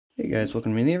Hey guys,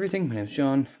 welcome to Mainly Everything. My name's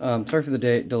John. Sorry for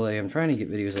the delay. I'm trying to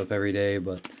get videos up every day,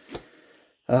 but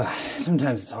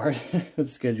sometimes it's hard with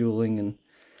scheduling and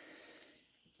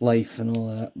life and all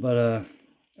that. But I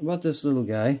bought this little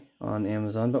guy on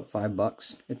Amazon, about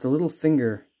 $5. It's a little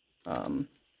finger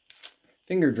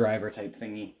driver type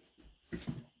thingy.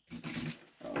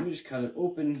 Let me just cut it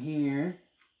open here.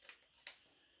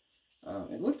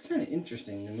 It looked kind of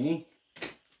interesting to me.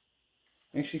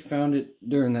 I actually found it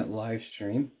during that live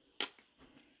stream.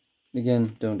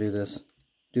 Again, don't do this.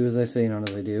 Do as I say, not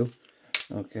as I do.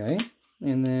 Okay,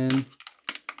 and then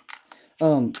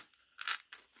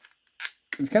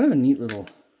it's kind of a neat little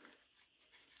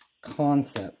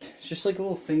concept. It's just like a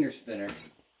little finger spinner.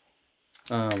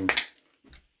 And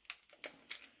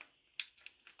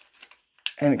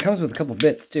it comes with a couple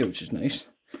bits too, which is nice.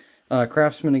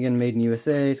 Craftsman, again, made in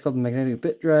USA. It's called the magnetic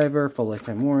bit driver, full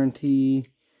lifetime warranty.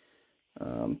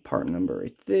 Part number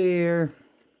right there.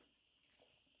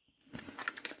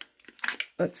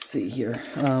 Let's see here.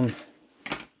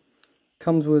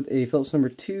 Comes with a Phillips number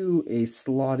 2, a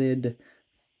slotted.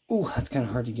 Ooh, that's kind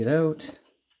of hard to get out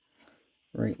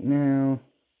right now.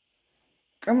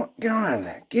 Come on, get on out of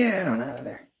there. Get on out of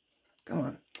there. Come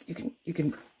on. You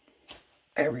can.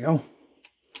 There we go.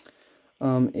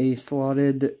 A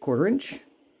slotted 1/4 inch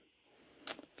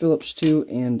Phillips 2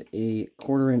 and a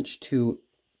 1/4 inch to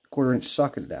 1/4 inch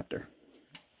socket adapter.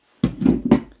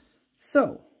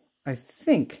 So, I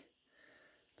think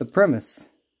the premise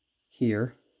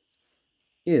here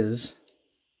is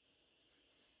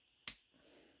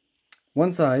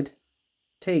one side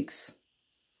takes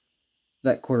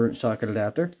that 1/4 inch socket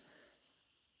adapter,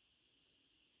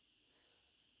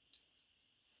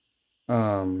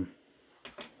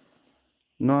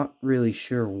 not really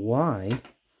sure why, and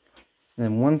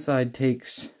then one side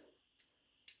takes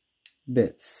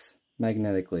bits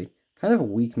magnetically. Kind of a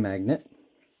weak magnet,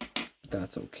 but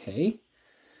that's okay.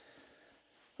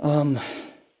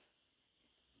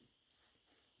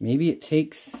 Maybe it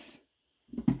takes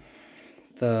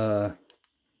the,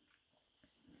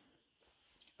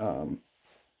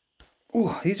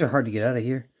 ooh, these are hard to get out of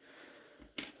here.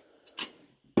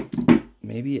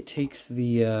 Maybe it takes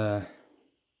the,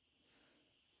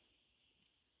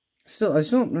 still, I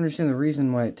still don't understand the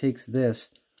reason why it takes this.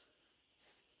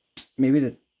 Maybe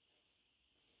to,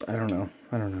 I don't know.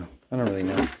 I don't really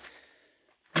know.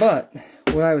 But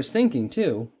what I was thinking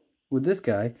too with this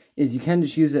guy is you can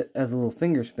just use it as a little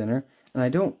finger spinner, and I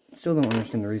still don't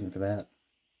understand the reason for that.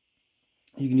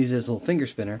 You can use it as a little finger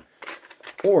spinner,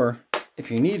 or if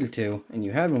you needed to and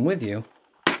you had one with you,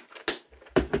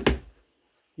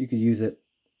 you could use it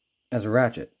as a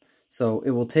ratchet. So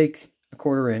it will take a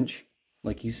 1/4 inch,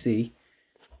 like you see.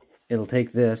 It'll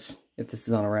take this if this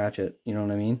is on a ratchet, you know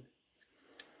what I mean?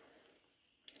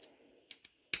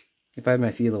 If I had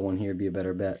my Fila one here, it'd be a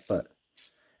better bet, but,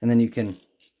 and then you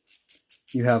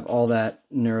have all that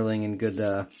knurling and good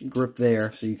grip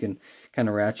there, so you can kind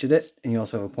of ratchet it, and you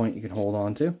also have a point you can hold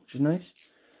on to, which is nice.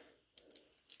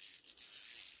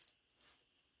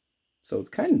 So it's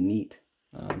kind of neat.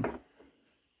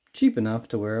 Cheap enough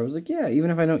to where I was like, yeah, even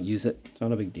if I don't use it, it's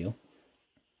not a big deal.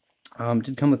 It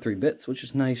did come with 3 bits, which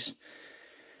is nice.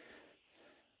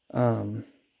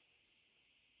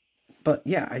 But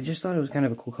yeah, I just thought it was kind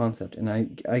of a cool concept, and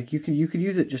you could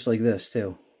use it just like this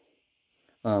too,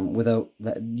 without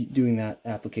doing that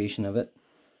application of it,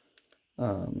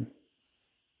 and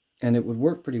it would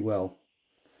work pretty well.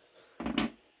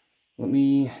 Let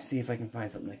me see if I can find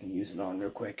something I can use it on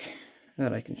real quick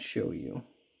that I can show you.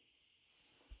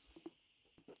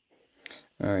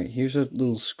 All right, here's a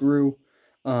little screw.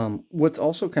 What's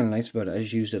also kind of nice about it, I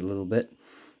just used it a little bit,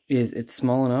 is it's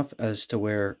small enough as to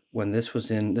where when this was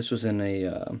in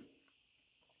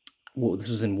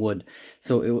wood,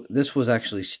 so this was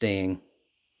actually staying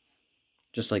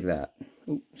just like that.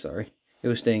 Oops, sorry, it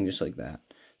was staying just like that.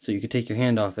 So you could take your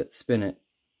hand off it, spin it,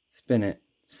 spin it,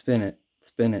 spin it,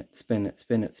 spin it, spin it,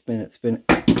 spin it, spin it, spin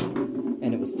it,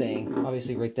 and it was staying.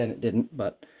 Obviously, right then it didn't,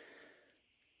 but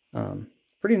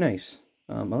pretty nice.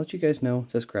 I'll let you guys know.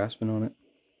 It says Craftsman on it.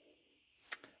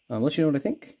 I'll let you know what I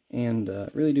think, and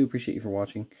really do appreciate you for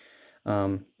watching.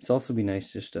 It's also be nice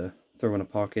just to throw in a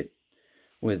pocket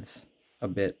with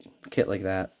a kit like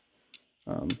that,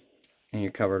 and you're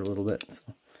covered a little bit. So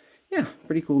yeah,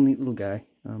 pretty cool, neat little guy.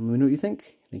 Let me know what you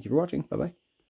think. Thank you for watching. Bye bye.